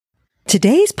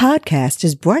Today's podcast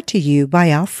is brought to you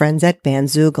by our friends at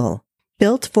Bandzoogle.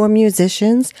 Built for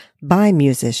musicians, by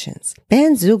musicians,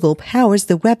 Bandzoogle powers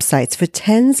the websites for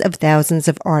tens of thousands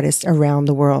of artists around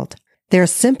the world. Their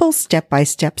simple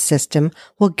step-by-step system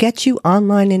will get you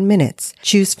online in minutes.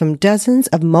 Choose from dozens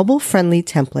of mobile-friendly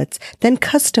templates, then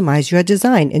customize your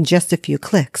design in just a few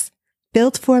clicks.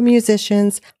 Built for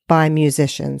musicians, by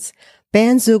musicians,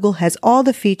 Bandzoogle has all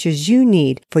the features you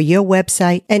need for your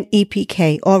website and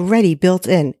EPK already built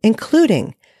in,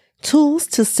 including tools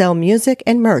to sell music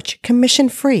and merch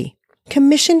commission-free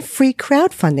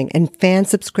crowdfunding and fan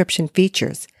subscription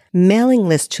features, mailing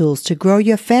list tools to grow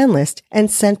your fan list and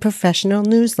send professional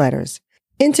newsletters,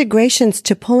 integrations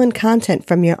to pull in content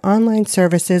from your online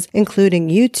services, including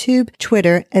YouTube,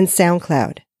 Twitter, and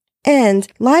SoundCloud, and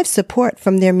live support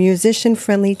from their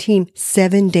musician-friendly team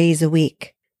 7 days a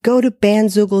week. Go to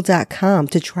bandzoogle.com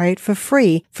to try it for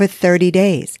free for 30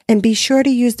 days, and be sure to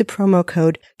use the promo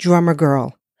code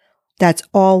DrummerGirl. That's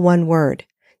all one word,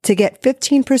 to get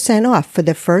 15% off for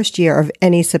the first year of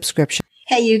any subscription.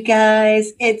 Hey, you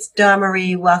guys, it's Dawn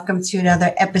Marie. Welcome to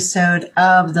another episode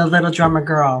of The Little Drummer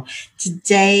Girl.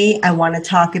 Today, I want to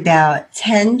talk about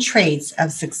 10 traits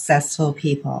of successful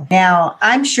people. Now,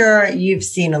 I'm sure you've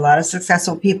seen a lot of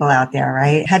successful people out there,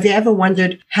 right? Have you ever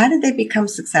wondered, how did they become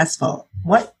successful?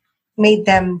 What made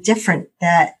them different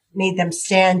that made them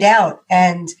stand out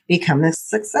and become a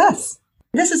success?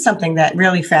 This is something that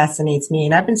really fascinates me,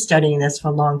 and I've been studying this for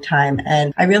a long time,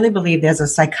 and I really believe there's a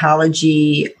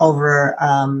psychology over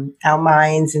our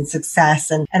minds and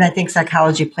success, and I think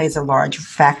psychology plays a large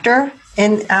factor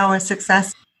in our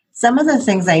success. Some of the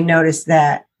things I noticed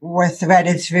that were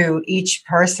threaded through each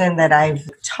person that I've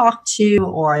talked to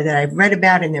or that I've read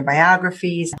about in their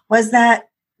biographies was that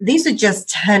these are just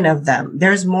 10 of them.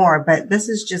 There's more, but this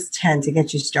is just 10 to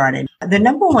get you started. The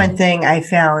number one thing I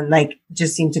found,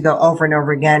 just seemed to go over and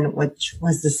over again, which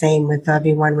was the same with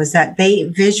everyone, was that they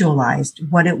visualized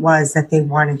what it was that they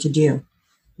wanted to do.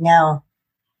 Now,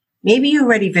 maybe you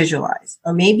already visualized,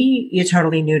 or maybe you're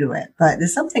totally new to it, but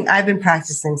there's something I've been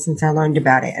practicing since I learned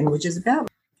about it, and which is about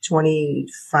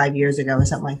 25 years ago or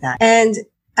something like that. And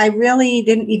I really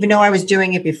didn't even know I was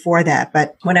doing it before that.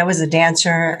 But when I was a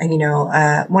dancer,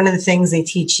 one of the things they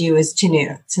teach you is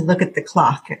to look at the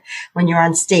clock when you're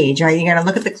on stage, right? You got to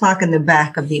look at the clock in the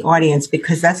back of the audience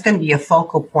because that's going to be a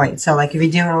focal point. So if you're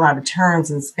doing a lot of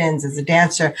turns and spins as a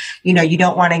dancer, you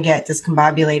don't want to get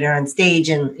discombobulated on stage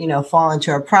and, fall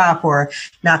into a prop or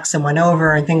knock someone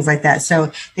over and things like that.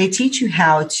 So they teach you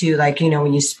how to,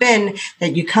 when you spin,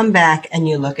 that you come back and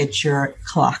you look at your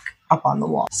clock up on the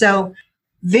wall. So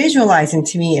visualizing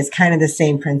to me is kind of the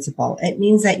same principle. It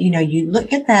means that, you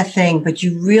look at that thing, but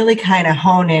you really kind of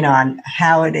hone in on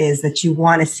how it is that you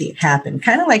want to see it happen.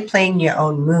 Kind of like playing your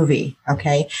own movie.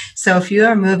 Okay. So if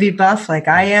you're a movie buff like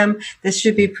I am, this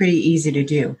should be pretty easy to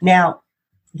do. Now,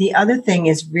 the other thing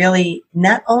is really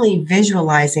not only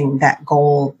visualizing that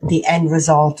goal, the end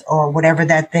result, or whatever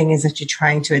that thing is that you're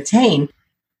trying to attain.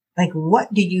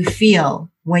 What do you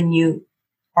feel when you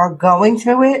are going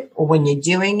through it, or when you're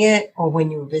doing it, or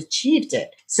when you've achieved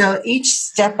it? So each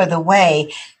step of the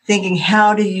way, thinking,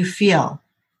 how do you feel?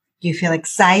 Do you feel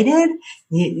excited?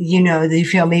 Do you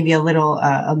feel maybe a little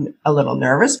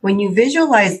nervous? When you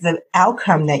visualize the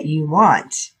outcome that you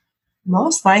want,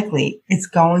 most likely it's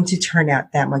going to turn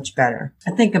out that much better.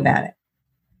 And think about it.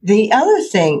 The other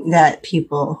thing that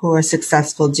people who are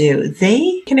successful do,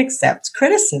 they can accept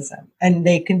criticism and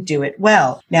they can do it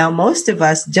well. Now, most of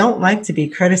us don't like to be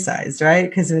criticized, right?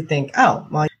 Because we think,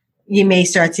 you may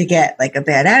start to get a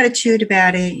bad attitude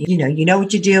about it. You know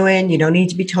what you're doing. You don't need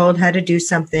to be told how to do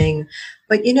something.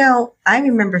 But, I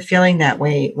remember feeling that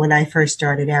way when I first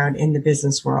started out in the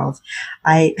business world.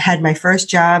 I had my first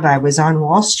job. I was on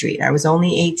Wall Street. I was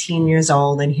only 18 years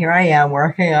old. And here I am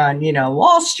working on,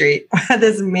 Wall Street,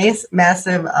 this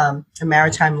massive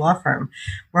maritime law firm,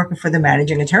 working for the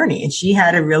managing attorney. And she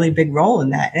had a really big role in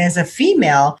that. And as a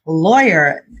female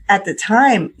lawyer at the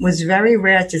time, was very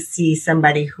rare to see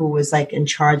somebody who was in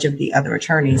charge of the other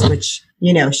attorneys, which,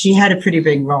 she had a pretty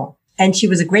big role. And she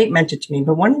was a great mentor to me.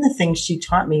 But one of the things she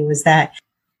taught me was that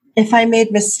if I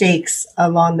made mistakes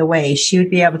along the way, she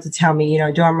would be able to tell me,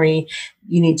 Dawn Marie,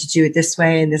 you need to do it this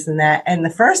way and this and that. And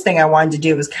the first thing I wanted to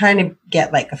do was kind of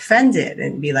get offended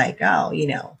and be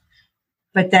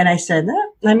But then I said,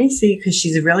 let me see, because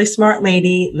she's a really smart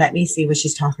lady. Let me see what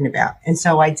she's talking about. And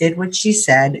so I did what she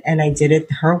said, and I did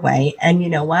it her way. And you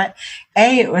know what?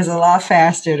 It was a lot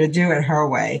faster to do it her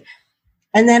way.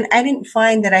 And then I didn't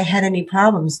find that I had any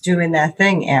problems doing that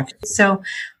thing after. So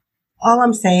all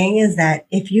I'm saying is that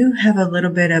if you have a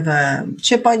little bit of a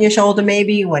chip on your shoulder,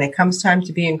 maybe when it comes time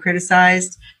to being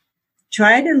criticized,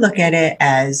 try to look at it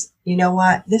as, you know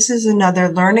what, this is another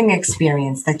learning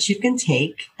experience that you can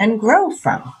take and grow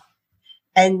from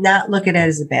and not look at it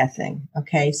as a bad thing.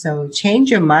 Okay. So change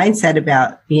your mindset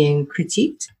about being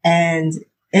critiqued, and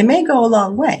it may go a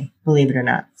long way, believe it or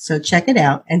not. So check it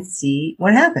out and see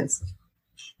what happens.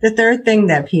 The third thing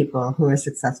that people who are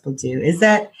successful do is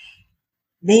that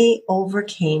they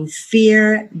overcame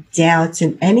fear, doubts,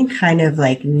 and any kind of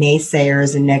like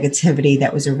naysayers and negativity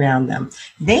that was around them.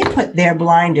 They put their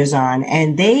blinders on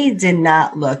and they did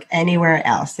not look anywhere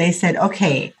else. They said,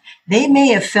 okay, they may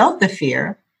have felt the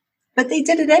fear, but they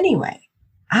did it anyway.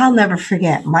 I'll never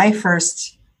forget my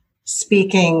first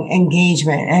speaking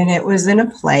engagement, and it was in a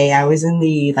play. I was in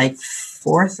the like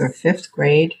 4th or 5th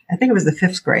grade. I think it was the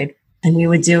 5th grade. And we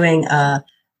were doing a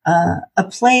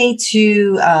play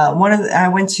to I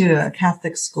went to a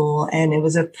Catholic school, and it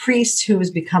was a priest who was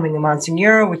becoming a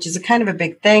Monsignor, which is a kind of a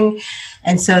big thing.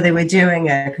 And so they were doing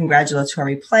a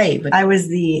congratulatory play, but I was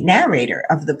the narrator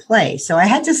of the play. So I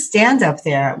had to stand up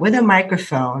there with a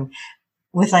microphone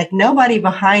with like nobody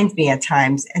behind me at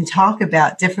times and talk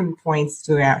about different points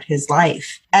throughout his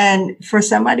life. And for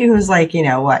somebody who's like, 9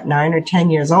 or 10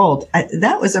 years old,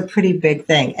 that was a pretty big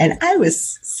thing. And I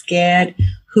was scared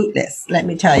hootless. Let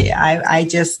me tell you, I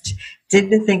just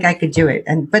didn't think I could do it.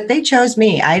 But they chose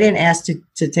me. I didn't ask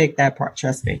to take that part.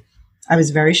 Trust me. I was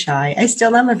very shy. I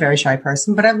still am a very shy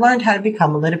person, but I've learned how to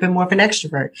become a little bit more of an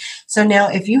extrovert. So now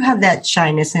if you have that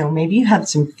shyness and maybe you have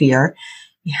some fear,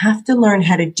 you have to learn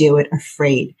how to do it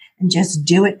afraid and just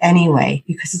do it anyway,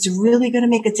 because it's really going to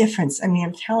make a difference. I mean,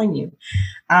 I'm telling you,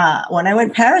 when I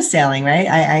went parasailing, right,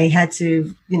 I had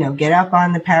to, get up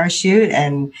on the parachute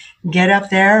and get up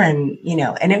there and,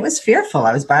 and it was fearful.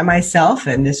 I was by myself,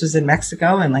 and this was in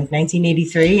Mexico in like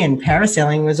 1983, and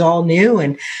parasailing was all new.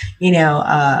 And,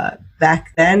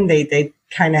 back then they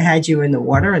kind of had you in the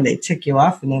water and they took you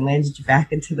off and they landed you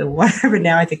back into the water. But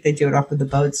now I think they do it off of the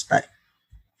boats, but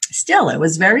still, it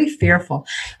was very fearful.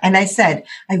 And I said,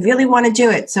 I really want to do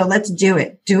it. So let's do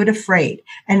it. Do it afraid.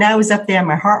 And I was up there.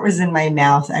 My heart was in my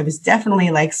mouth. I was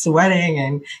definitely like sweating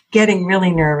and getting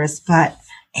really nervous, but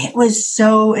it was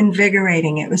so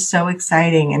invigorating. It was so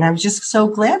exciting. And I was just so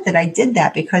glad that I did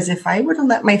that, because if I would have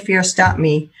let my fear stop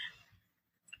me,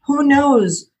 who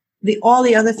knows all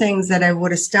the other things that I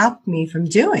would have stopped me from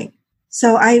doing.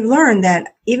 So I learned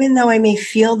that even though I may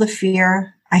feel the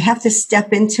fear, I have to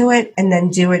step into it and then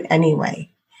do it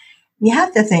anyway. You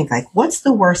have to think like, what's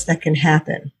the worst that can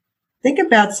happen? Think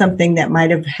about something that might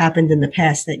have happened in the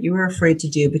past that you were afraid to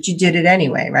do, but you did it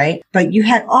anyway, right? But you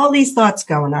had all these thoughts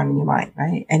going on in your mind,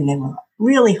 right? And they were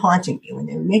really haunting you, and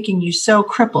they were making you so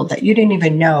crippled that you didn't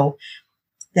even know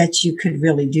that you could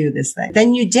really do this thing.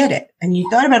 Then you did it, and you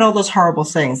thought about all those horrible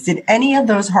things. Did any of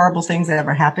those horrible things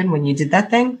ever happen when you did that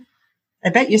thing? I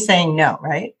bet you're saying no,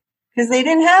 right? Because they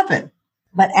didn't happen.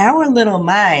 But our little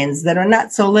minds that are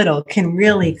not so little can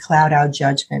really cloud our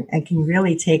judgment and can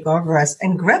really take over us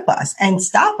and grip us and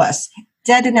stop us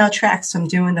dead in our tracks from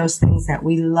doing those things that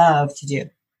we love to do.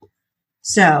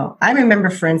 So I remember,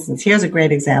 for instance, here's a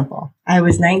great example. I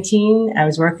was 19. I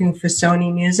was working for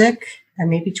Sony Music,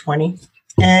 maybe 20.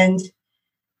 And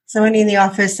somebody in the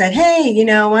office said, hey,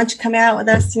 why don't you come out with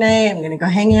us tonight? I'm going to go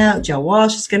hang out. Joe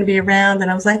Walsh is going to be around. And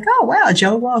I was like, oh, wow,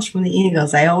 Joe Walsh from the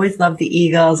Eagles. I always loved the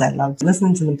Eagles. I loved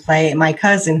listening to them play. My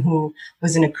cousin, who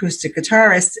was an acoustic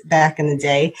guitarist back in the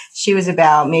day, she was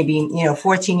about maybe,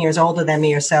 14 years older than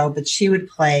me or so, but she would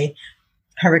play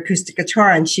her acoustic guitar,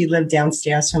 and she lived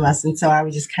downstairs from us. And so I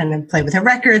would just kind of play with her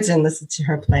records and listen to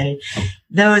her play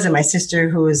those. And my sister,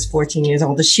 who was 14 years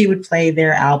older, she would play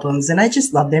their albums, and I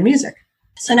just loved their music.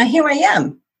 So now here I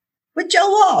am with Joe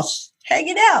Walsh,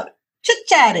 hanging out,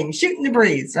 chit-chatting, shooting the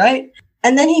breeze, right?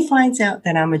 And then he finds out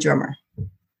that I'm a drummer.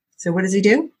 So what does he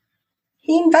do?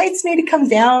 He invites me to come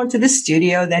down to the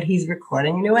studio that he's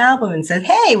recording a new album and said,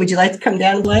 hey, would you like to come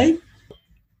down and play?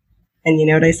 And you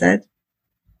know what I said?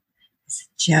 I said,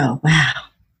 Joe, wow.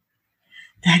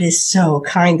 That is so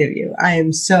kind of you. I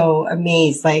am so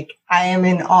amazed. Like, I am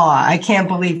in awe. I can't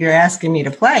believe you're asking me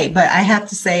to play, but I have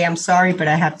to say I'm sorry, but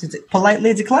I have to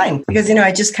politely decline because,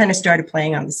 I just kind of started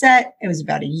playing on the set. It was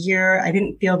about a year. I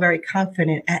didn't feel very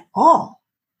confident at all.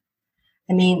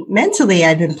 I mean, mentally,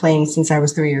 I'd been playing since I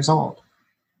was 3 years old,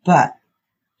 but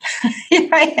here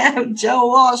I am, Joe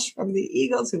Walsh from the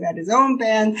Eagles, who had his own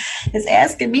band, is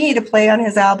asking me to play on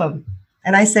his album.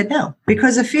 And I said no,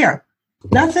 because of fear.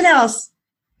 Nothing else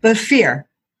but fear.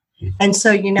 And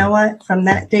so, you know what? From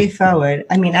that day forward,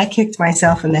 I kicked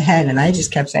myself in the head and I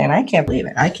just kept saying, I can't believe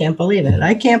it. I can't believe it.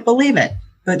 I can't believe it.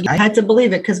 But I had to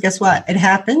believe it because guess what? It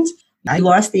happened. I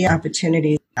lost the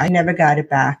opportunity I never got it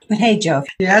back. But hey, Joe, if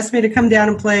you asked me to come down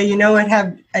and play, you know, I'd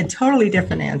have a totally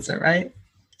different answer, right?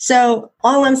 So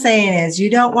all I'm saying is you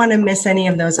don't want to miss any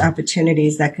of those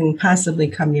opportunities that can possibly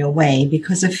come your way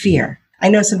because of fear. I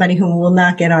know somebody who will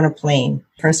not get on a plane.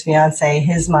 First fiance,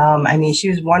 his mom, I mean, she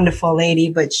was a wonderful lady,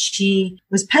 but she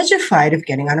was petrified of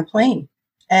getting on a plane.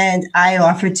 And I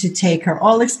offered to take her,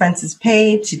 all expenses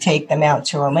paid, to take them out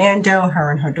to Orlando,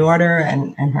 her and her daughter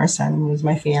and her son, who was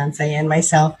my fiance, and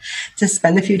myself, to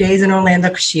spend a few days in Orlando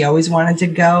because she always wanted to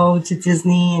go to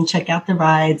Disney and check out the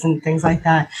rides and things like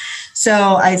that. So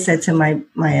I said to my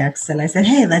ex, and I said,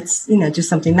 hey, let's, do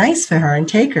something nice for her and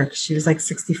take her, because she was like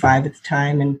 65 at the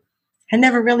time and had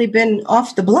never really been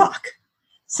off the block.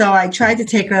 So I tried to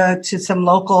take her to some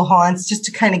local haunts just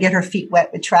to kind of get her feet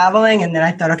wet with traveling. And then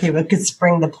I thought, okay, we could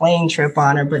spring the plane trip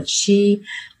on her, but she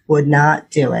would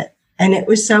not do it. And it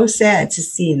was so sad to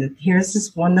see that here's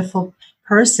this wonderful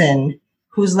person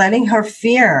who's letting her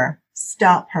fear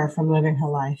stop her from living her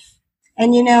life.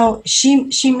 And,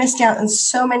 she missed out on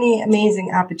so many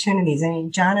amazing opportunities. I mean,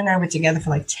 John and I were together for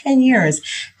like 10 years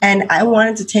and I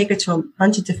wanted to take her to a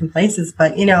bunch of different places,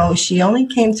 but, she only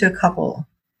came to a couple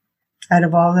out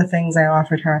of all the things I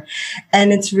offered her.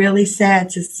 And it's really sad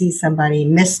to see somebody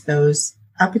miss those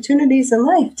opportunities in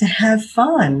life to have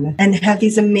fun and have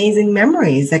these amazing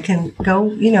memories that can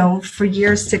go, for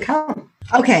years to come.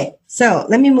 Okay, so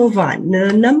let me move on.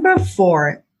 The number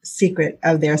 4 secret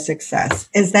of their success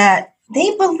is that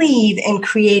they believe in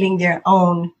creating their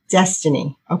own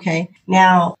destiny. Okay,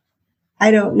 now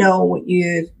I don't know what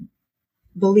you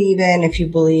believe in, if you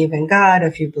believe in God, or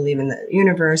if you believe in the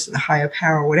universe, or the higher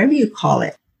power, whatever you call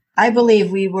it. I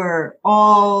believe we were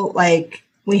all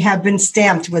we have been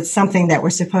stamped with something that we're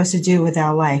supposed to do with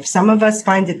our life. Some of us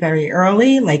find it very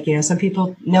early. Some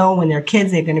people know when they're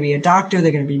kids, they're going to be a doctor,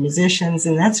 they're going to be musicians,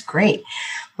 and that's great.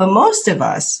 But most of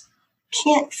us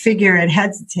can't figure it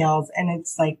heads and tails. And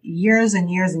it's like years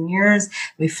and years and years.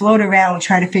 We float around, we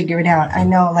try to figure it out. I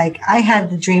know, I had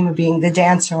the dream of being the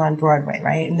dancer on Broadway,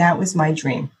 right? And that was my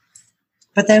dream.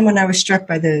 But then when I was struck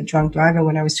by the drunk driver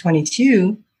when I was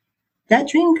 22, that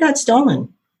dream got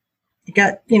stolen. It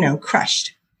got,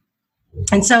 crushed.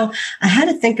 And so I had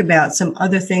to think about some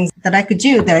other things that I could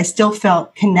do that I still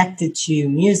felt connected to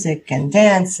music and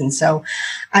dance. And so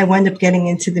I wound up getting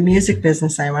into the music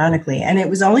business, ironically. And it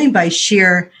was only by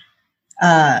sheer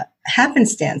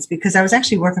happenstance, because I was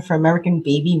actually working for American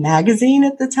Baby magazine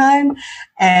at the time.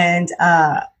 And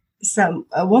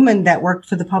a woman that worked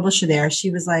for the publisher there, she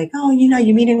was like, oh,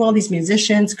 you're meeting all these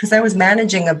musicians, because I was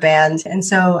managing a band. And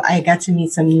so I got to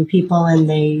meet some new people, and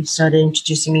they started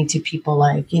introducing me to people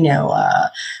like,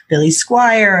 Billy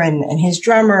Squier and his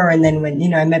drummer. And then when,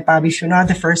 I met Bobby Chouinard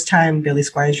the first time, Billy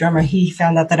Squier's drummer, he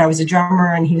found out that I was a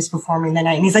drummer and he was performing that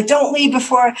night. And he's like, don't leave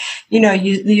before, you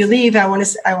leave. I want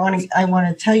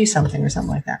to tell you something, or something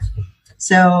like that.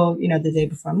 So, the day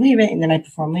before I'm leaving, and the night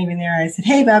before I'm leaving there, I said,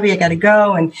 hey, Bobby, I got to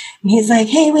go. And he's like,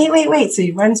 hey, wait. So he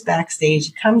runs backstage,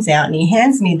 he comes out, and he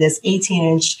hands me this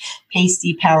 18-inch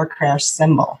pasty Power Crash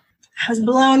cymbal. I was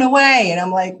blown away. And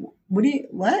I'm like, what?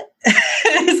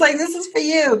 It's like, this is for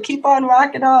you. Keep on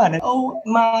rocking on. And, oh,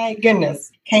 my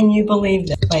goodness. Can you believe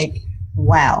that?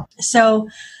 Wow. So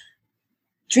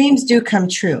dreams do come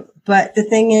true. But the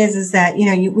thing is that,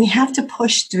 we have to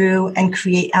push through and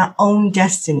create our own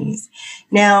destinies.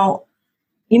 Now,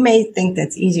 you may think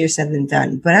that's easier said than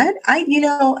done, but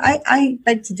I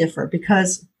beg to differ,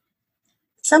 because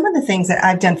some of the things that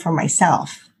I've done for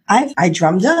myself, I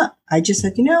drummed up. I just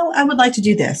said, I would like to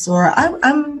do this, or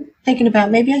I'm thinking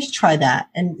about maybe I should try that.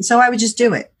 And so I would just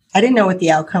do it. I didn't know what the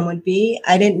outcome would be.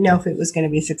 I didn't know if it was going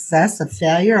to be a success, a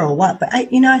failure, or what. But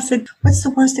I said, what's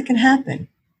the worst that can happen?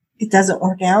 It doesn't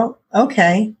work out.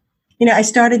 Okay. I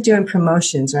started doing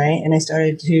promotions, right? And I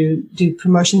started to do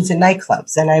promotions in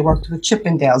nightclubs, and I worked with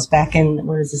Chippendales back in,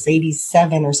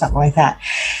 87 or something like that.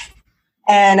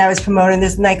 And I was promoting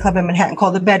this nightclub in Manhattan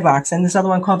called the Bedrocks, and this other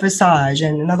one called Visage,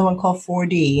 and another one called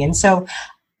 4D. And so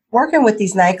working with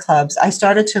these nightclubs, I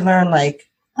started to learn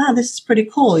wow, this is pretty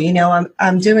cool.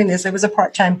 I'm doing this. It was a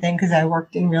part-time thing because I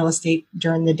worked in real estate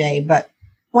during the day, but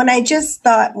when I just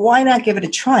thought, why not give it a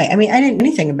try? I mean, I didn't know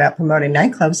anything about promoting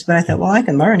nightclubs, but I thought, well, I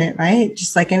can learn it, right?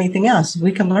 Just like anything else.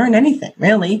 We can learn anything,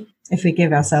 really, if we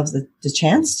give ourselves the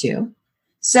chance to.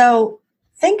 So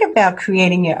think about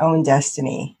creating your own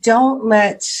destiny. Don't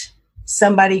let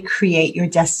somebody create your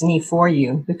destiny for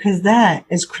you, because that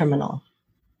is criminal.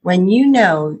 When you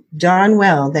know darn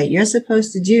well that you're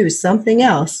supposed to do something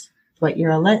else, but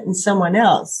you're letting someone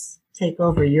else take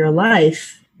over your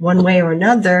life, one way or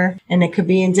another. And it could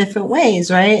be in different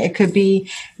ways, right? It could be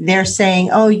they're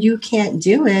saying, oh, you can't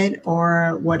do it,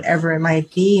 or whatever it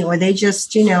might be. Or they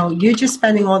just, you're just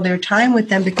spending all their time with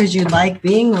them because you like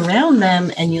being around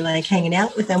them and you like hanging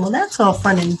out with them. Well, that's all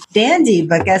fun and dandy.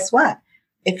 But guess what?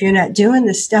 If you're not doing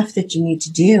the stuff that you need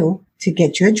to do to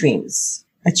get your dreams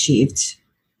achieved,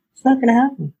 it's not going to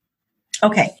happen.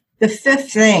 Okay. The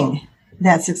fifth thing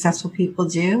that successful people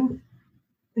do,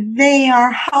 they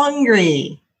are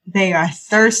hungry. They are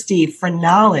thirsty for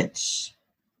knowledge,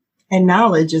 and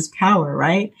knowledge is power,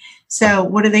 right? So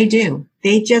what do?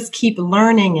 They just keep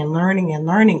learning and learning and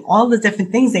learning all the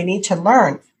different things they need to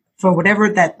learn for whatever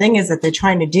that thing is that they're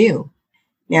trying to do.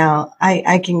 Now,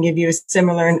 I can give you a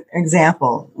similar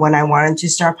example. When I wanted to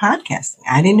start podcasting,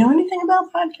 I didn't know anything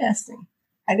about podcasting.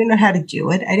 I didn't know how to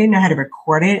do it. I didn't know how to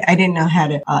record it. I didn't know how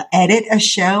to edit a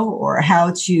show, or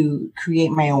how to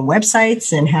create my own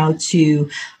websites, and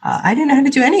I didn't know how to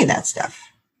do any of that stuff.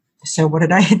 So what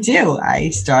did I do?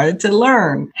 I started to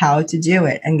learn how to do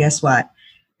it. And guess what?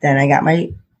 Then I got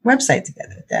my website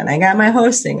together. Then I got my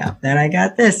hosting up. Then I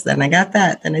got this. Then I got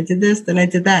that. Then I did this. Then I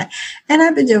did that. And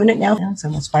I've been doing it now. It's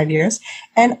almost 5 years.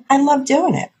 And I love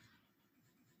doing it.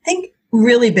 Think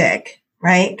really big,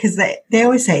 right? Because they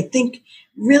always say, think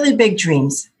really big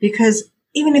dreams, because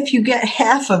even if you get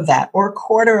half of that or a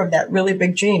quarter of that really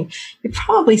big dream, you're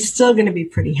probably still going to be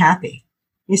pretty happy.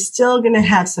 You're still going to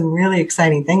have some really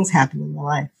exciting things happen in your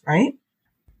life, right?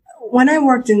 When I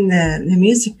worked in the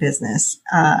music business,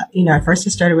 I first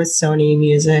started with Sony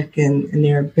Music and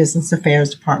their business affairs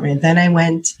department. Then I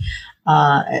went,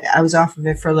 I was off of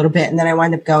it for a little bit, and then I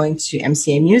wound up going to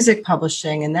MCA Music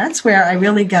Publishing, and that's where I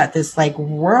really got this like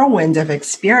whirlwind of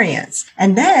experience.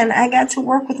 And then I got to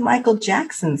work with Michael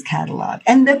Jackson's catalog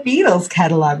and the Beatles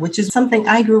catalog, which is something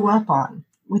I grew up on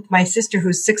with my sister,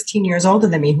 who's 16 years older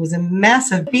than me, who's a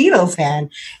massive Beatles fan.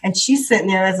 And she's sitting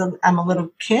there I'm a little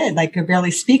kid, like could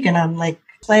barely speak, and I'm like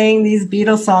playing these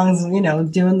Beatles songs,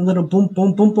 doing the little boom,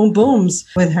 boom, boom, boom, booms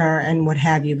with her and what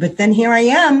have you. But then here I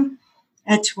am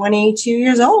at 22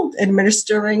 years old,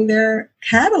 administering their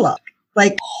catalog.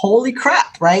 Like, holy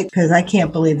crap, right? Because I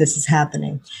can't believe this is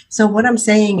happening. So what I'm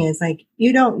saying is, like,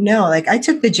 you don't know. Like, I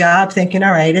took the job thinking,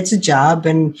 all right, it's a job.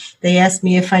 And they asked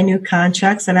me if I knew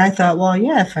contracts. And I thought, well,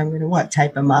 yeah, if I'm going to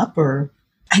type them up, or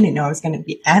I didn't know I was going to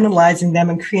be analyzing them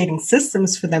and creating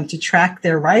systems for them to track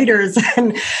their writers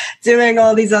and doing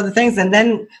all these other things. And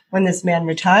then when this man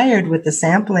retired with the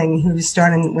sampling, who was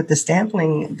starting with the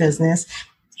sampling business,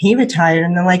 he retired,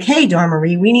 and they're like, hey,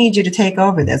 Dormarie, we need you to take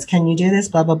over this. Can you do this?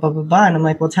 Blah, blah, blah, blah, blah. And I'm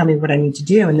like, well, tell me what I need to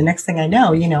do. And the next thing I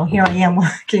know, here I am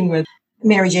working with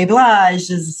Mary J.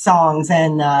 Blige's songs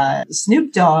and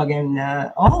Snoop Dogg and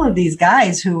all of these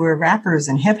guys who were rappers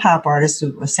and hip hop artists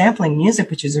who were sampling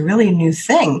music, which was a really new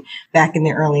thing back in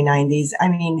the early 90s. I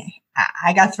mean,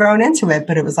 I got thrown into it,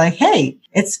 but it was like, hey,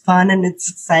 it's fun and it's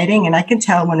exciting. And I can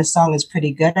tell when a song is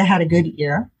pretty good. I had a good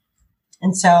ear.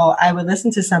 And so I would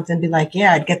listen to something and be like,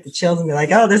 yeah, I'd get the chills and be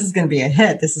like, oh, this is going to be a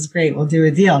hit. This is great. We'll do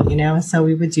a deal, So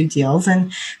we would do deals.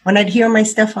 And when I'd hear my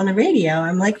stuff on the radio,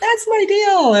 I'm like, that's my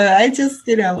deal. I just,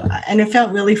 and it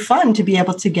felt really fun to be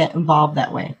able to get involved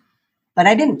that way. But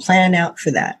I didn't plan out for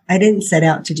that. I didn't set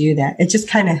out to do that. It just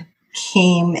kind of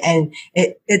came, and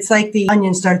it's like the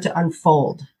onion started to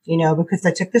unfold. Because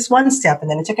I took this one step,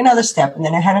 and then I took another step, and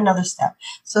then I had another step.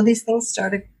 So these things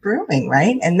started brewing,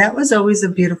 right? And that was always a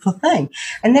beautiful thing.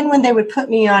 And then when they would put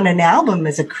me on an album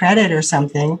as a credit or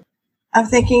something, I'm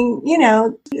thinking,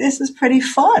 this is pretty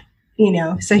fun,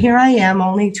 So here I am,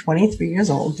 only 23 years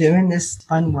old, doing this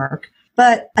fun work.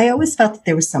 But I always felt that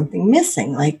there was something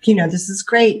missing. Like, this is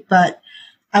great, but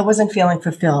I wasn't feeling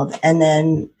fulfilled. And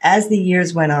then as the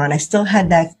years went on, I still had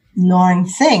that gnawing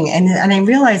thing. And I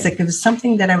realized like it was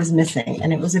something that I was missing,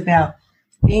 and it was about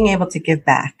being able to give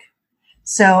back.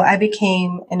 So I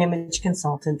became an image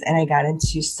consultant, and I got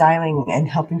into styling and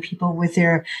helping people with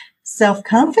their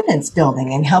self-confidence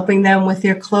building and helping them with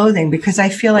their clothing, because I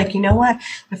feel like,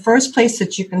 the first place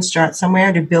that you can start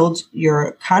somewhere to build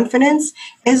your confidence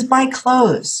is by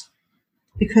clothes.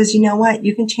 Because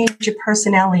you can change your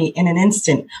personality in an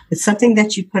instant with something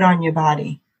that you put on your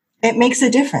body. It makes a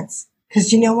difference.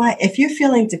 Because if you're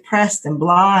feeling depressed and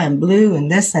blah and blue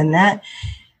and this and that,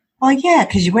 well, yeah,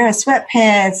 because you're wearing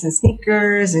sweatpants and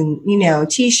sneakers and,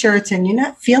 T-shirts, and you're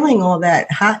not feeling all that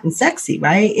hot and sexy,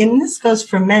 right? And this goes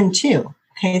for men too.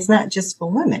 Okay. It's not just for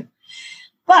women.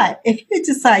 But if you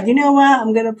decide,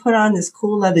 I'm going to put on this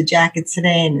cool leather jacket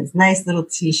today and this nice little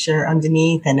T-shirt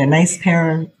underneath and a nice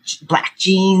pair of black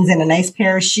jeans and a nice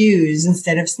pair of shoes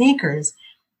instead of sneakers.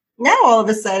 Now, all of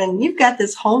a sudden, you've got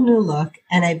this whole new look,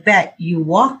 and I bet you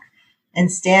walk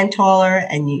and stand taller,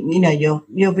 and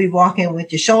you'll be walking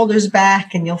with your shoulders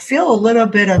back, and you'll feel a little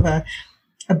bit of a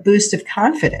boost of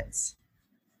confidence.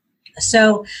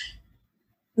 So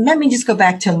let me just go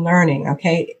back to learning,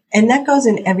 okay? And that goes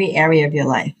in every area of your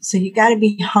life. So you got to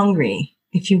be hungry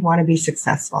if you want to be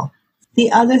successful.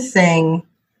 The other thing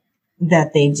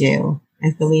that they do,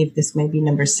 I believe this may be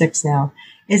number 6 now,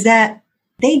 is that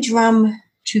they drum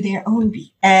to their own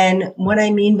beat. And what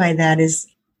I mean by that is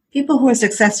people who are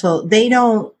successful, they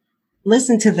don't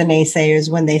listen to the naysayers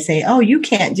when they say, oh, you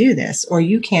can't do this or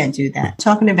you can't do that.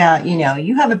 Talking about,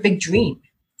 you have a big dream,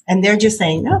 and they're just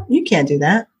saying, no, you can't do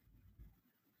that.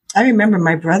 I remember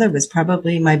my brother was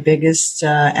probably my biggest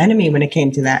enemy when it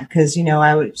came to that, because,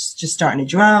 I was just starting to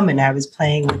drum and I was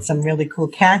playing with some really cool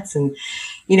cats. And,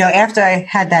 after I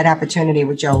had that opportunity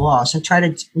with Joe Walsh, I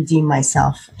tried to redeem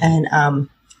myself. And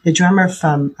the drummer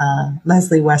from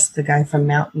Leslie West, the guy from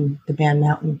Mountain, the band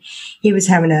Mountain, he was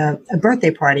having a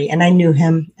birthday party, and I knew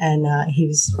him. And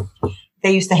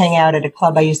they used to hang out at a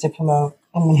club I used to promote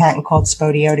in Manhattan called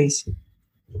Spodiotes.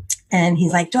 And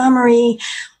he's like, Dawn Marie,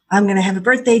 I'm going to have a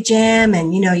birthday jam,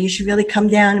 and, you should really come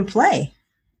down and play.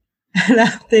 And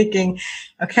I'm thinking,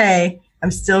 okay,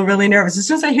 I'm still really nervous. As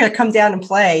soon as I hear come down and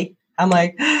play, I'm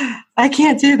like, I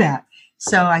can't do that.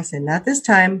 So I said, not this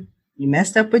time. You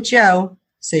messed up with Joe,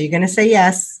 so you're going to say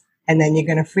yes, and then you're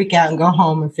going to freak out and go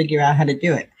home and figure out how to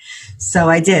do it. So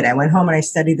I did. I went home and I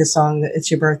studied the song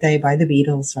It's Your Birthday by the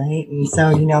Beatles, right? And so,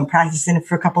 I'm practicing it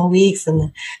for a couple of weeks,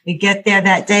 and we get there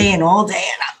that day and all day,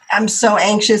 and I'm so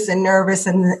anxious and nervous.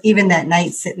 And even that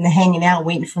night, sitting and hanging out,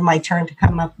 waiting for my turn to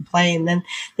come up and play. And then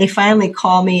they finally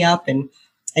call me up, and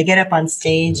I get up on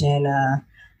stage, and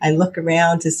I look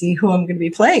around to see who I'm going to be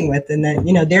playing with. And then,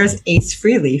 there's Ace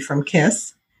Frehley from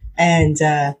Kiss, and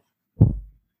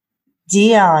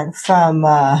Dion from,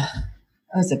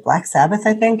 was it Black Sabbath,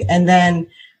 I think? And then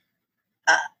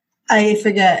I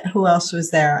forget who else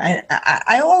was there.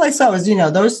 I all I saw was,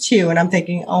 those two. And I'm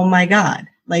thinking, oh my God,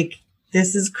 like,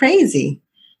 this is crazy.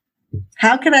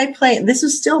 How could I play? This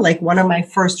was still like one of my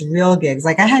first real gigs.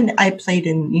 Like I played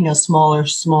in,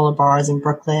 smaller bars in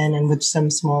Brooklyn and with some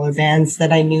smaller bands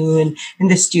that I knew and in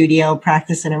the studio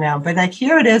practicing around. But like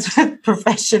here it is with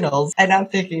professionals. And I'm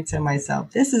thinking to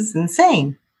myself, this is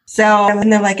insane. So,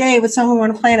 and they're like, hey, what song we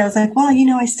want to play? And I was like, well,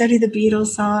 I studied the Beatles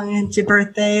song and It's Your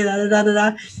Birthday, da, da, da, da,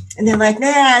 da. And they're like,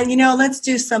 nah, let's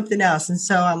do something else. And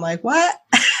so I'm like, what?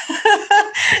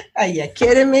 Are you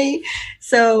kidding me?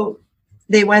 So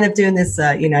they wind up doing this,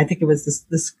 I think it was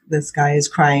this Guy Is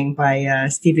Crying by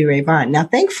Stevie Ray Vaughan. Now,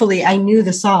 thankfully, I knew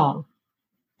the song,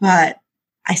 but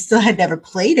I still had never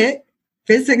played it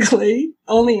physically,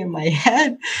 only in my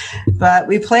head. But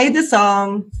we played the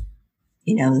song.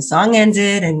 The song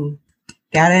ended and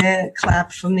got a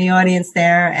clap from the audience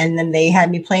there. And then they had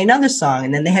me play another song,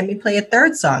 and then they had me play a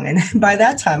third song. And by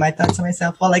that time I thought to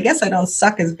myself, well, I guess I don't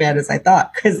suck as bad as I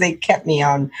thought, because they kept me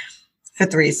on for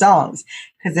 3 songs.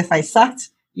 Because if I sucked,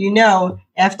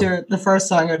 after the first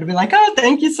song, it would be like, oh,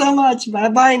 thank you so much.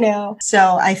 Bye-bye now.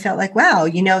 So I felt like, wow,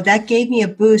 that gave me a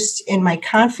boost in my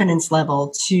confidence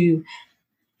level to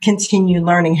continue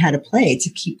learning how to play, to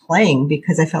keep playing,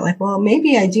 because I felt like, well,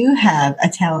 maybe I do have a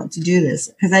talent to do this,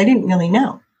 because I didn't really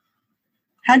know.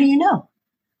 How do you know?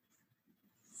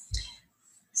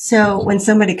 So when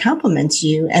somebody compliments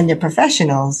you and they're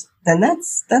professionals, then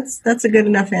that's a good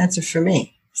enough answer for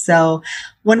me. So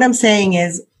what I'm saying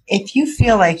is, if you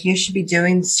feel like you should be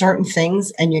doing certain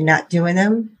things and you're not doing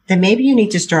them, then maybe you need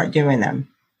to start doing them.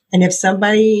 And if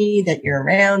somebody that you're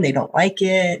around, they don't like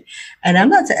it, and I'm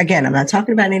not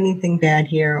talking about anything bad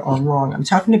here or wrong. I'm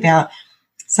talking about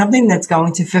something that's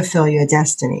going to fulfill your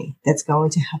destiny, that's going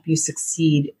to help you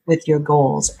succeed with your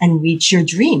goals and reach your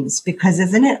dreams. Because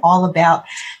isn't it all about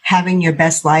having your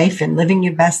best life and living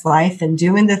your best life and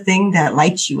doing the thing that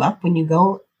lights you up when you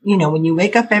go, when you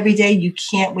wake up every day, you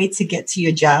can't wait to get to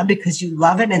your job because you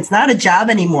love it. And it's not a job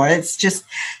anymore. It's just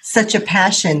such a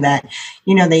passion that,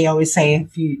 they always say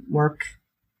if you work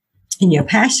in your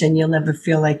passion, you'll never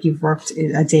feel like you've worked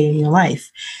a day in your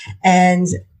life. And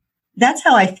that's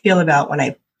how I feel about when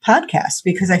I podcast,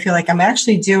 because I feel like I'm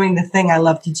actually doing the thing I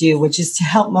love to do, which is to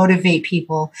help motivate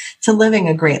people to living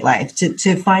a great life,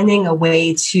 to finding a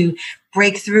way to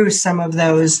break through some of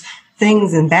those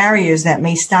things and barriers that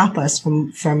may stop us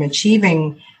from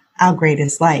achieving our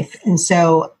greatest life. And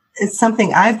so it's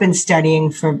something I've been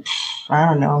studying for,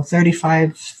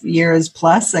 35 years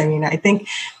plus. I mean, I think,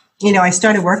 I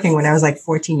started working when I was like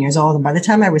 14 years old. And by the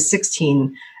time I was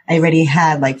 16, I already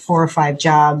had like 4 or 5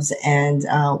 jobs. And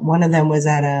one of them was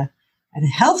at a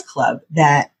health club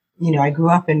that, I grew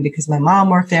up in because my mom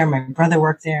worked there, my brother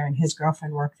worked there, and his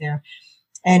girlfriend worked there.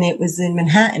 And it was in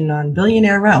Manhattan on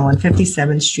Billionaire Row on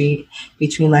 57th Street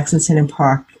between Lexington and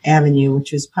Park Avenue,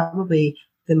 which was probably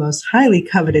the most highly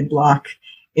coveted block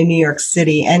in New York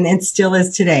City. And it still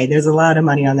is today. There's a lot of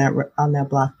money on that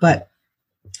block. But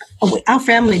our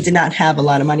family did not have a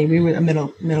lot of money. We were a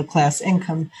middle class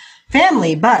income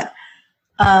family. But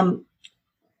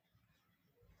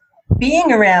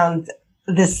being around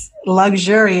this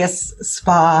luxurious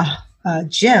spa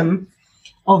gym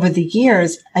over the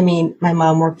years, I mean, my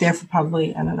mom worked there for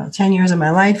probably, 10 years of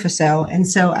my life or so. And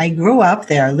so I grew up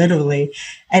there literally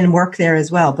and worked there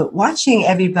as well. But watching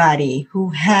everybody who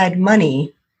had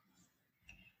money,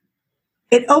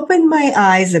 it opened my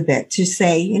eyes a bit to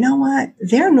say, you know what?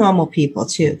 They're normal people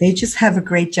too. They just have a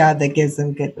great job that gives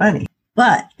them good money.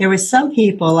 But there were some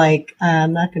people like,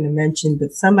 I'm not going to mention,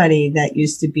 but somebody that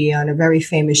used to be on a very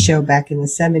famous show back in the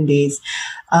 70s.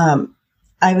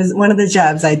 One of the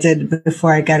jobs I did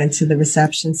before I got into the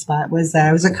reception spot was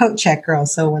I was a coat check girl.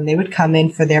 So when they would come in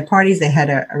for their parties, they had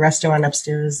a restaurant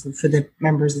upstairs for the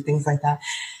members and things like that.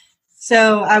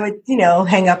 So I would,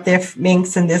 hang up their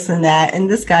minks and this and that. And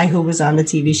this guy who was on the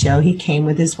TV show, he came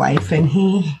with his wife and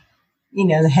he,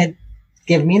 had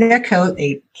given me their coat.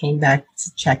 They came back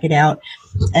to check it out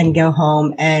and go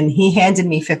home. And he handed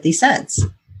me 50 cents.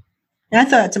 And I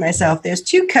thought to myself, there's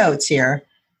two coats here.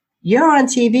 You're on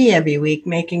TV every week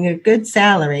making a good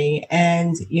salary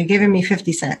and you're giving me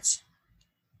 50 cents,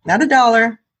 not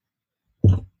 $1.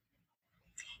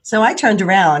 So I turned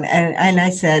around and I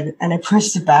said, and I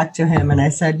pushed it back to him and I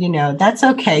said, that's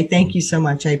okay. Thank you so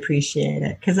much. I appreciate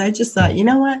it. Because I just thought, you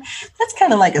know what? That's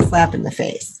kind of like a slap in the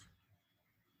face.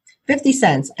 50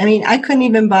 cents. I mean, I couldn't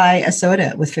even buy a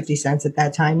soda with 50 cents at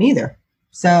that time either.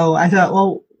 So I thought,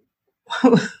 well,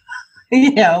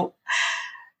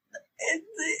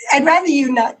 I'd rather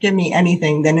you not give me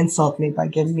anything than insult me by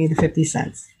giving me the 50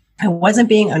 cents. I wasn't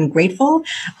being ungrateful.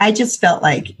 I just felt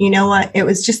like, you know what? It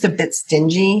was just a bit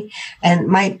stingy. And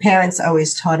my parents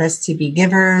always taught us to be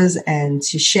givers and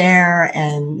to share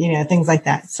and, things like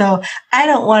that. So I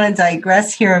don't want to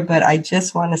digress here, but I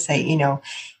just want to say,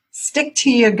 stick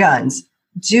to your guns.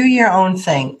 Do your own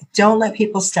thing. Don't let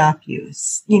people stop you.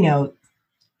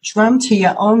 Drum to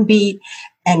your own beat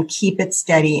and keep it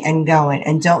steady and going.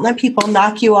 And don't let people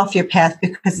knock you off your path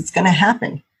because it's going to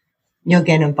happen. You'll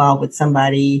get involved with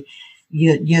somebody.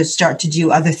 You'll start to do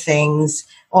other things,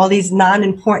 all these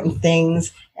non-important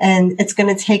things. And it's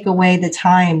going to take away the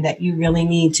time that you really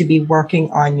need to be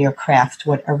working on your craft,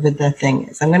 whatever the thing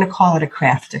is. I'm going to call it a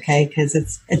craft, okay? Because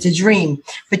it's a dream,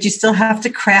 but you still have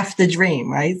to craft the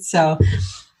dream, right? So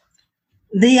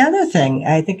the other thing,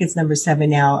 I think it's number 7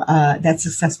 now, that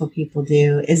successful people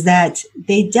do is that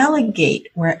they delegate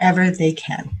wherever they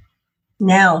can.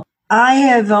 Now, I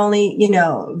have only,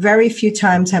 very few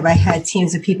times have I had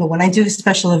teams of people. When I do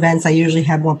special events, I usually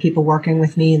have more people working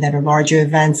with me that are larger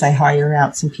events. I hire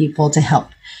out some people to help.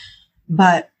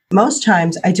 But most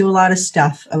times I do a lot of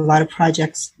stuff, a lot of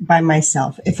projects by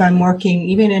myself. If I'm working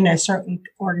even in a certain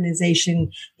organization,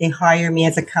 they hire me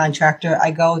as a contractor.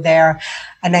 I go there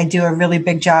and I do a really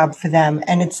big job for them.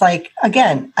 And it's like,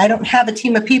 again, I don't have a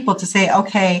team of people to say,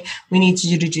 okay, we need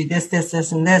you to do this, this,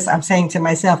 this, and this. I'm saying to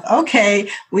myself, okay,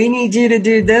 we need you to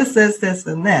do this, this, this,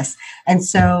 and this. And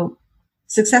so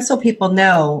successful people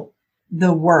know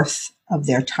the worth of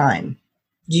their time.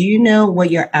 Do you know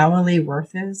what your hourly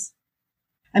worth is?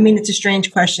 I mean, it's a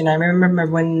strange question. I remember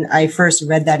when I first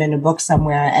read that in a book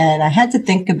somewhere and I had to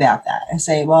think about that and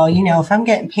say, well, if I'm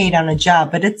getting paid on a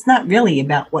job, but it's not really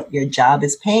about what your job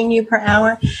is paying you per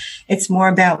hour. It's more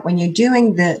about when you're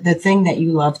doing the thing that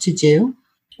you love to do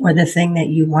or the thing that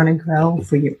you want to grow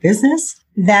for your business,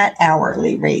 that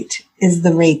hourly rate is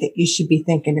the rate that you should be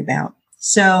thinking about.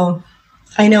 So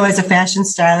I know as a fashion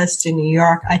stylist in New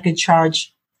York, I could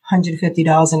charge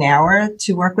 $150 an hour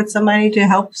to work with somebody to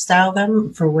help style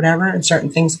them for whatever. And certain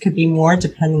things could be more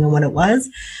depending on what it was.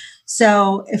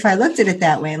 So if I looked at it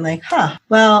that way, I'm like,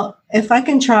 well, if I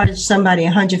can charge somebody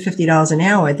 $150 an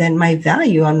hour, then my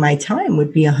value on my time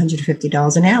would be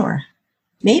 $150 an hour.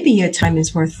 Maybe your time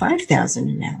is worth $5,000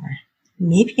 an hour.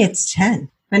 Maybe it's 10.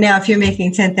 But now if you're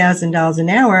making $10,000 an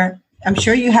hour, I'm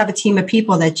sure you have a team of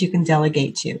people that you can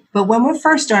delegate to. But when we're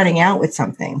first starting out with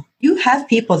something, you have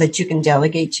people that you can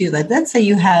delegate to. Like, let's say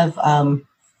you have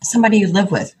somebody you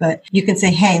live with, but you can say,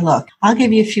 hey, look, I'll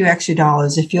give you a few extra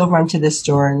dollars if you'll run to the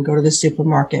store and go to the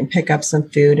supermarket and pick up some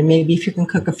food. And maybe if you can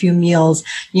cook a few meals,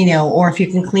 or if you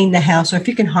can clean the house, or if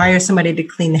you can hire somebody to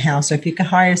clean the house, or if you can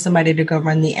hire somebody to go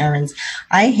run the errands.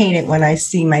 I hate it when I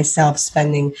see myself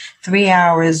spending 3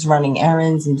 hours running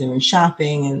errands and doing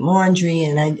shopping and laundry.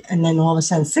 And then all of a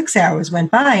sudden 6 hours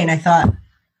went by and I thought,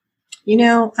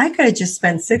 I could have just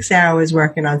spent 6 hours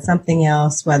working on something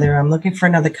else, whether I'm looking for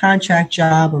another contract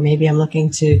job or maybe I'm looking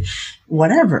to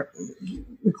whatever,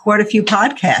 record a few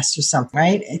podcasts or something,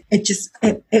 right?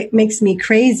 It makes me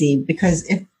crazy because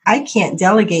if I can't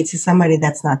delegate to somebody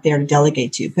that's not there to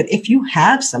delegate to, but if you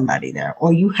have somebody there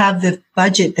or you have the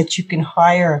budget that you can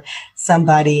hire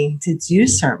somebody to do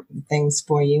certain things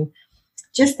for you,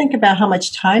 just think about how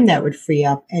much time that would free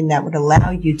up and that would allow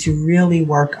you to really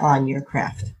work on your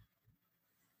craft.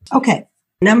 Okay.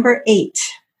 Number 8,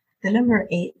 the number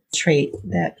 8 trait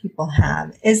that people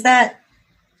have is that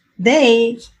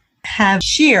they have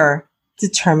sheer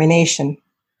determination.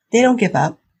 They don't give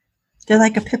up. They're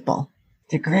like a pit bull.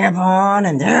 They grab on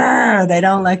and they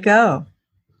don't let go.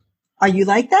 Are you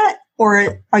like that?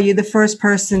 Or are you the first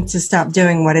person to stop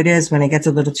doing what it is when it gets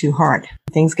a little too hard?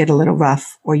 Things get a little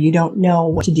rough or you don't know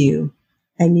what to do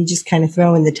and you just kind of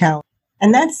throw in the towel.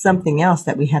 And that's something else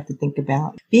that we have to think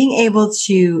about. Being able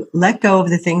to let go of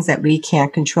the things that we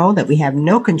can't control, that we have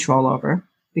no control over,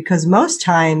 because most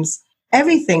times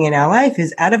everything in our life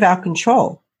is out of our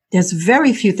control. There's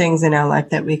very few things in our life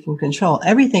that we can control.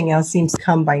 Everything else seems to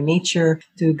come by nature,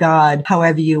 through God,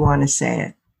 however you want to say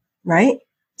it, right?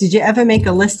 Did you ever make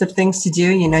a list of things to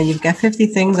do? You've got 50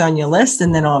 things on your list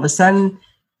and then all of a sudden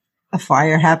a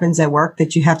fire happens at work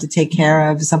that you have to take care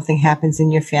of. Something happens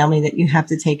in your family that you have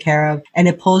to take care of and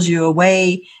it pulls you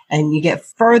away and you get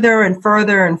further and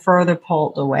further and further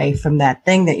pulled away from that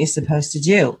thing that you're supposed to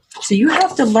do. So you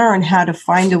have to learn how to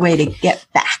find a way to get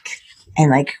back and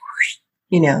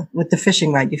with the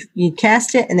fishing rod, you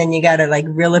cast it and then you got to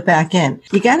reel it back in.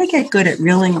 You got to get good at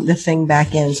reeling the thing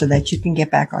back in so that you can get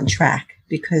back on track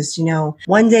because,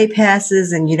 one day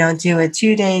passes and you don't do it.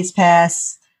 2 days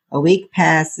pass. A week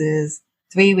passes,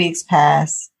 3 weeks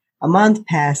pass, a month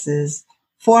passes,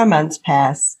 4 months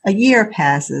pass, a year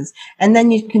passes, and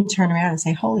then you can turn around and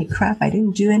say, holy crap, I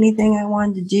didn't do anything I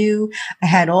wanted to do. I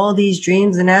had all these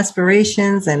dreams and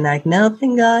aspirations and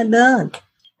nothing got done.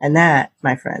 And that,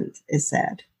 my friend, is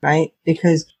sad, right?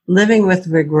 Because living with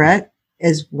regret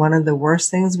is one of the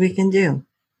worst things we can do.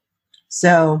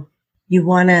 So you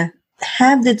want to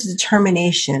have the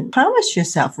determination, promise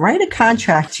yourself, write a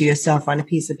contract to yourself on a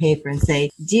piece of paper and say,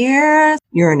 dear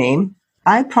your name,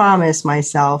 I promise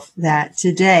myself that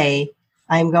today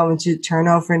I'm going to turn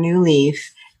over a new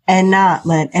leaf and not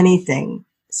let anything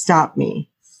stop me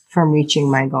from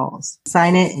reaching my goals.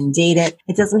 Sign it and date it.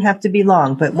 It doesn't have to be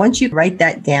long, but once you write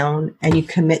that down and you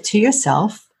commit to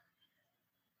yourself,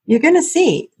 you're going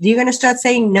to start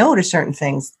saying no to certain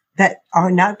things that are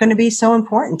not going to be so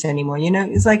important anymore.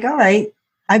 It's like, all right,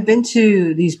 I've been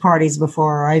to these parties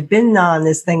before, or I've been on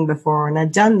this thing before, and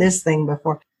I've done this thing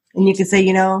before. And you can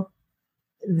say,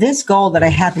 this goal that I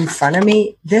have in front of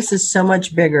me, this is so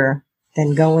much bigger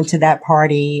than going to that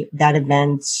party, that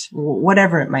event,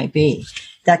 whatever it might be,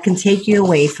 that can take you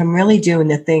away from really doing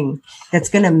the thing that's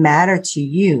going to matter to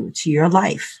you, to your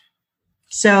life.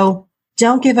 So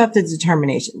don't give up the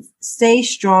determination. Stay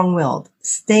strong-willed.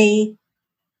 Stay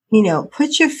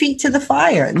put your feet to the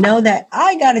fire. Know that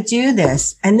I got to do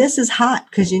this. And this is hot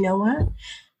because you know what?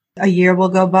 A year will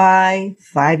go by,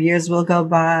 5 years will go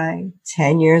by,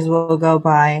 10 years will go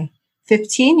by,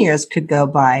 15 years could go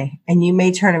by. And you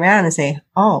may turn around and say,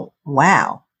 oh,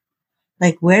 wow.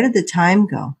 Where did the time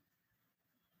go?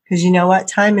 Because you know what?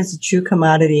 Time is a true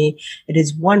commodity. It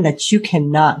is one that you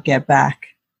cannot get back.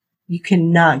 You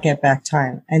cannot get back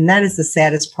time. And that is the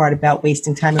saddest part about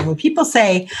wasting time. And when people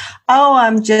say, oh,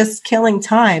 I'm just killing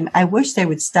time, I wish they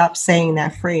would stop saying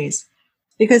that phrase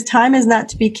because time is not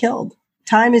to be killed.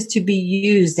 Time is to be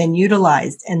used and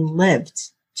utilized and lived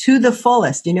to the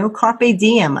fullest. Carpe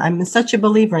diem. I'm such a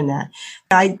believer in that.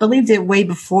 I believed it way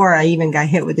before I even got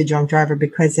hit with a drunk driver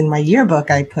because in my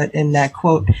yearbook, I put in that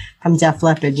quote from Def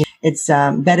Leppard, it's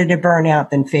better to burn out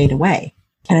than fade away.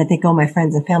 And I think all my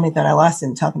friends and family thought I lost it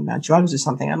and talking about drugs or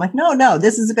something. I'm like, no,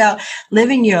 this is about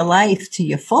living your life to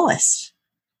your fullest,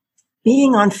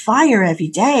 being on fire every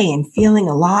day and feeling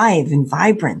alive and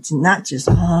vibrant and not just,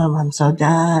 oh, I'm so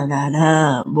done,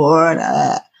 bored,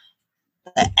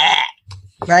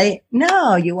 right?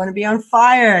 No, you want to be on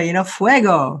fire,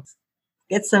 fuego,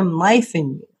 get some life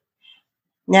in you.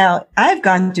 Now, I've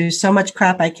gone through so much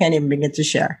crap I can't even begin to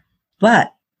share,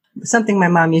 but something my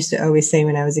mom used to always say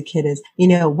when I was a kid is,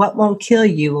 what won't kill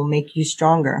you will make you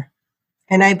stronger.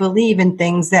 And I believe in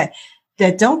things that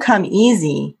don't come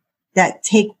easy, that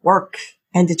take work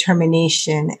and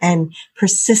determination and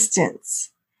persistence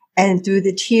and through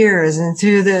the tears and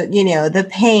through the, the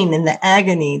pain and the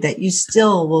agony, that you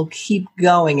still will keep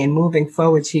going and moving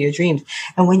forward to your dreams.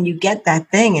 And when you get that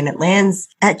thing and it lands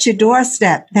at your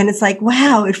doorstep, then it's like,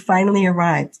 wow, it finally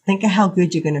arrived. Think of how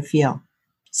good you're going to feel.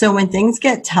 So when things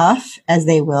get tough, as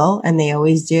they will, and they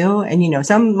always do, and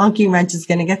some monkey wrench is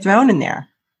going to get thrown in there.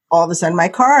 All of a sudden my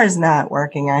car is not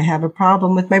working. I have a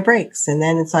problem with my brakes. And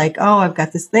then it's like, oh, I've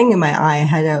got this thing in my eye. I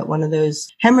had one of those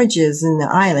hemorrhages in the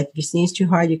eye. Like if you sneeze too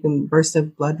hard, you can burst a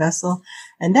blood vessel.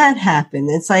 And that happened.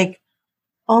 It's like,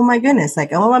 oh my goodness.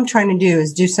 Like all I'm trying to do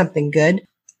is do something good.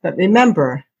 But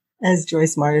remember, as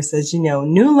Joyce Meyer says,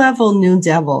 new level, new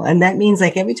devil. And that means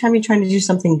like every time you're trying to do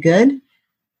something good,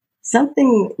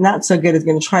 something not so good is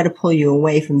going to try to pull you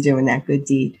away from doing that good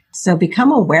deed. So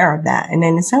become aware of that. And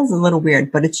then it sounds a little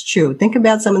weird, but it's true. Think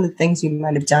about some of the things you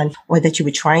might have done or that you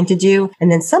were trying to do.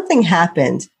 And then something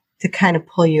happened to kind of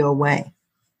pull you away.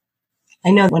 I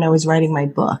know when I was writing my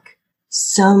book,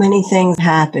 so many things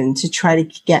happened to try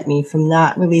to get me from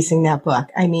not releasing that book.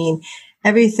 I mean,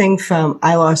 everything from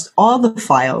I lost all the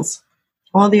files,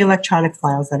 all the electronic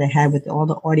files that I had with all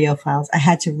the audio files. I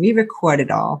had to re-record it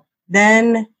all.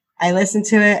 Then I listened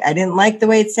to it. I didn't like the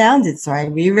way it sounded, so I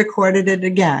re-recorded it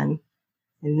again.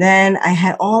 And then I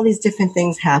had all these different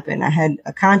things happen. I had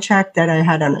a contract that I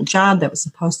had on a job that was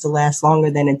supposed to last longer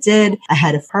than it did. I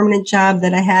had a permanent job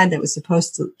that I had that was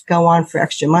supposed to go on for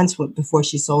extra months before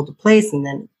she sold the place. And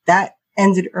then that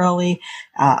ended early.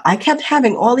 I kept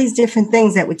having all these different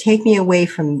things that would take me away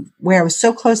from where I was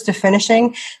so close to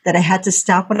finishing that I had to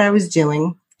stop what I was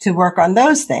doing to work on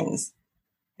those things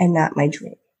and not my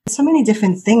dream. So many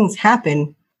different things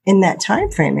happen in that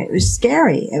time frame. It was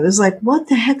scary. It was like, what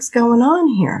the heck's going on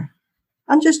here?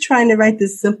 I'm just trying to write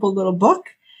this simple little book,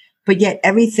 but yet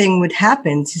everything would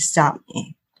happen to stop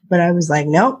me. But I was like,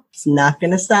 nope, it's not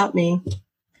going to stop me.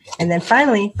 And then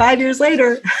finally, 5 years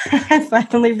later, I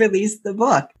finally released the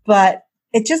book. But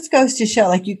it just goes to show,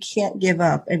 like, you can't give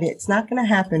up, and it's not going to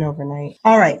happen overnight.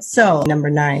 All right. So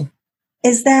number 9.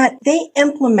 Is that they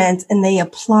implement and they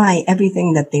apply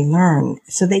everything that they learn.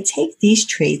 So they take these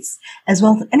traits as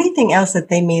well as anything else that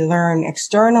they may learn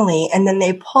externally, and then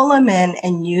they pull them in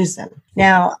and use them.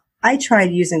 Now, I tried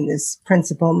using this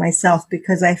principle myself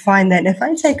because I find that if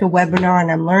I take a webinar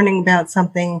and I'm learning about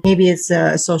something, maybe it's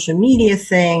a social media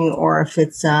thing, or if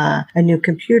it's a new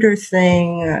computer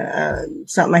thing,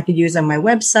 something I could use on my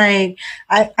website,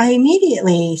 I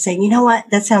immediately say, you know what,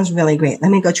 that sounds really great. Let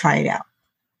me go try it out.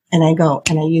 And I go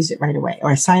and I use it right away,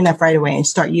 or I sign up right away and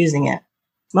start using it.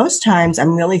 Most times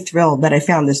I'm really thrilled that I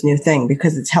found this new thing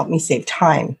because it's helped me save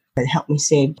time. It helped me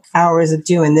save hours of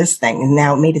doing this thing. And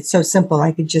now it made it so simple.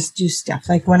 I could just do stuff.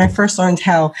 Like when I first learned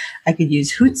how I could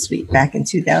use Hootsuite back in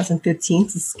 2015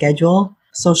 to schedule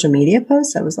social media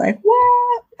posts, I was like,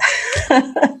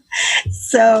 what?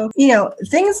 So,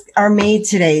 things are made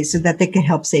today so that they can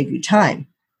help save you time.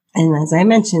 And as I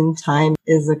mentioned, time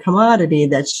is a commodity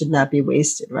that should not be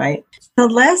wasted, right? So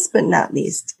last but not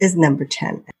least is number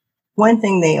 10. One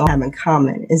thing they all have in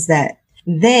common is that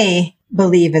they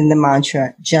believe in the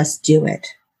mantra, just do it,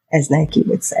 as Nike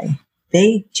would say.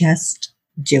 They just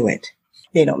do it.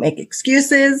 They don't make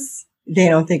excuses. They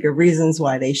don't think of reasons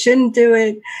why they shouldn't do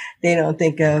it. They don't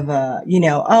think of,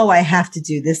 oh, I have to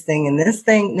do this thing and this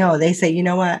thing. No, they say, you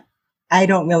know what? I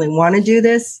don't really want to do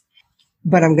this,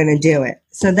 but I'm going to do it.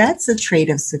 So that's a trait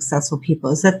of successful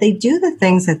people, is that they do the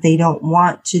things that they don't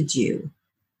want to do.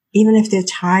 Even if they're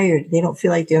tired, they don't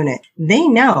feel like doing it. They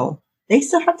know they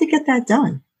still have to get that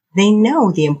done. They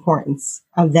know the importance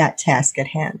of that task at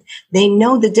hand. They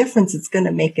know the difference it's going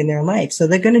to make in their life. So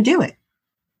they're going to do it.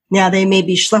 Now they may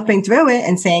be schlepping through it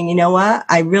and saying, you know what?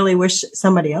 I really wish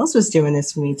somebody else was doing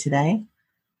this for me today.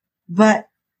 But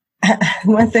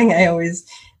one thing I always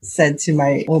said to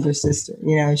my older sister,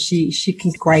 she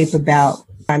can gripe about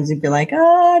times and be like,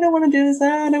 oh, I don't want to do this.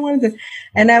 I don't want to do.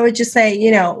 And I would just say,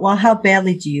 well, how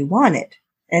badly do you want it?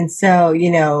 And so,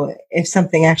 if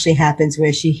something actually happens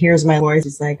where she hears my voice,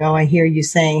 it's like, oh, I hear you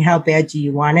saying, how bad do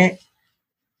you want it?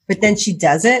 But then she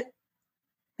does it.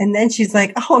 And then she's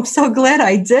like, oh, I'm so glad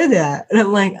I did that. And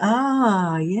I'm like,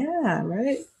 yeah,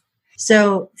 right.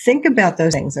 So think about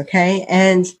those things, okay?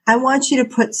 And I want you to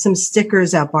put some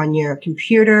stickers up on your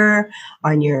computer,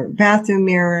 on your bathroom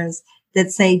mirrors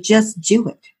that say, just do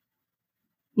it.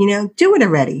 Do it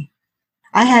already.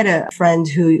 I had a friend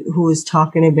who was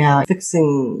talking about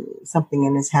fixing something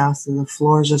in his house and the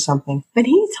floors or something, but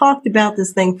he talked about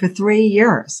this thing for 3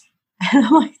 years. And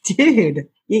I'm like, dude,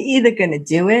 you're either going to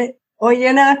do it or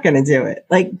you're not going to do it.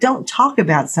 Like, don't talk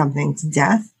about something to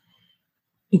death.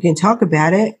 You can talk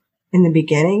about it in the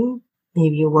beginning.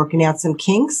 Maybe you're working out some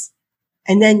kinks,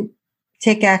 and then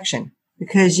take action.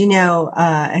 Because,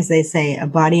 as they say, a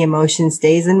body in motion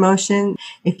stays in motion.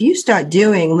 If you start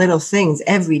doing little things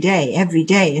every day,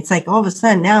 it's like all of a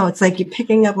sudden now it's like you're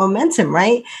picking up momentum,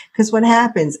 right? Because what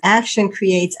happens? Action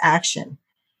creates action.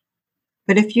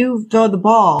 But if you throw the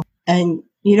ball and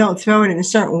you don't throw it in a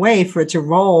certain way for it to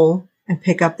roll and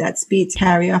pick up that speed to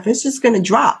carry off, it's just going to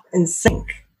drop and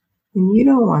sink. And you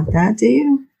don't want that, do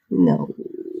you? No.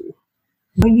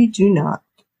 No, you do not.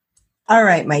 All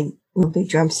right, my little big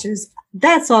drumsters.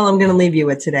 That's all I'm going to leave you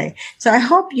with today. So I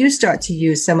hope you start to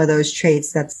use some of those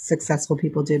traits that successful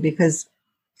people do, because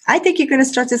I think you're going to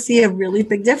start to see a really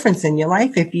big difference in your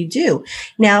life if you do.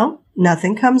 Now,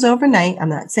 nothing comes overnight. I'm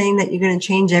not saying that you're going to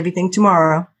change everything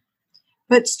tomorrow,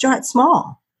 but start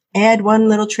small. Add one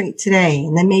little trait today,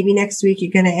 and then maybe next week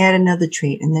you're going to add another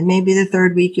trait, and then maybe the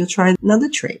third week you'll try another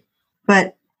trait.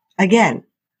 But again,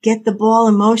 get the ball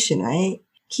in motion, right?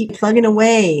 Keep plugging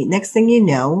away. Next thing you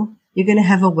know, you're going to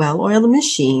have a well-oiled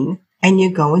machine, and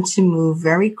you're going to move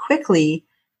very quickly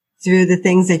through the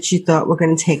things that you thought were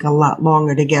going to take a lot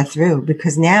longer to get through,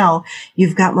 because now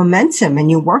you've got momentum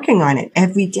and you're working on it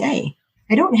every day.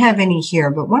 I don't have any here,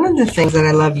 but one of the things that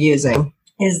I love using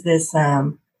is this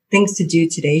things to do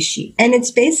today sheet. And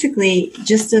it's basically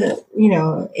just a,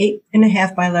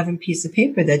 8.5 by 11 piece of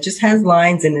paper that just has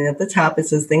lines in it. At the top, it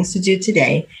says things to do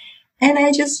today. And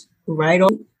I just write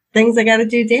all things I got to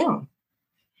do down.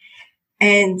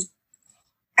 And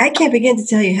I can't begin to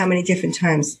tell you how many different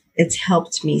times it's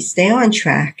helped me stay on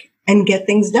track and get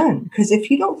things done. Because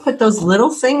if you don't put those little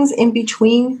things in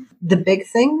between the big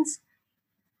things,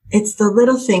 it's the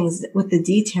little things with the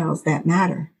details that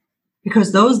matter.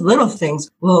 Because those little things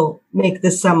will make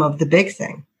the sum of the big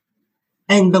thing.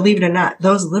 And believe it or not,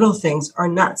 those little things are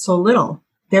not so little.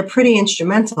 They're pretty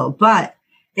instrumental, but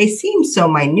they seem so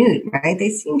minute, right? They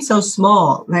seem so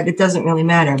small that it doesn't really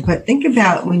matter. But think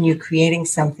about when you're creating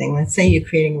something. Let's say you're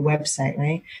creating a website,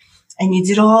 right? And you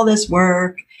did all this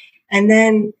work, and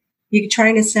then you're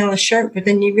trying to sell a shirt, but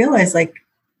then you realize,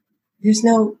 there's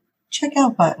no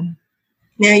checkout button.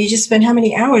 Now, you just spent how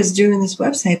many hours doing this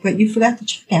website, but you forgot the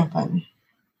checkout button.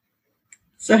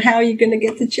 So how are you going to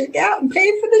get to check out and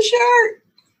pay for the shirt?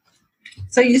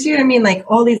 So you see what I mean? Like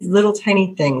all these little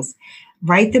tiny things,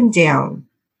 write them down.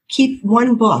 Keep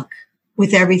one book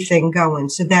with everything going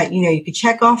so that, you can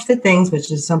check off the things,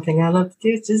 which is something I love to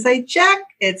do. It's just say, check,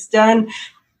 it's done.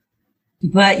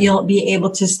 But you'll be able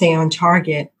to stay on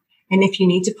target. And if you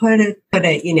need to put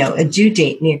a due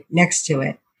date next to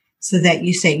it so that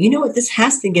you say, this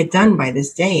has to get done by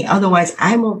this day. Otherwise,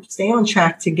 I won't stay on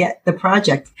track to get the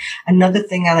project. Another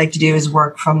thing I like to do is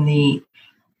work from the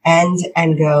end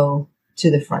and go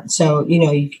to the front. So,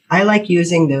 I like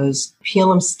using those peel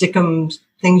them, stick them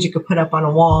things you could put up on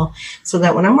a wall so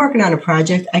that when I'm working on a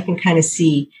project, I can kind of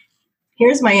see,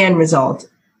 here's my end result.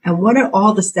 And what are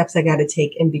all the steps I got to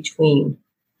take in between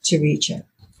to reach it?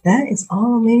 That is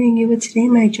all I'm leaving you with today,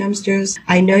 my drumsters.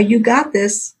 I know you got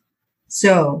this.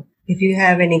 So if you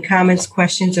have any comments,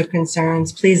 questions, or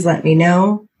concerns, please let me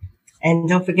know. And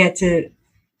don't forget to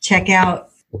check out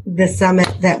the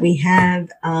summit that we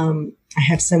have. I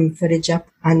have some footage up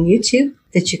on YouTube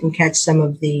that you can catch some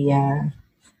of the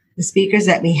speakers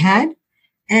that we had.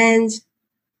 And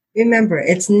remember,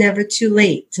 it's never too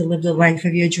late to live the life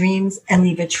of your dreams and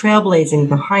leave it trailblazing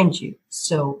behind you.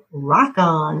 So rock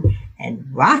on and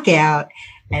rock out,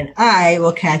 and I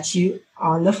will catch you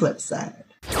on the flip side.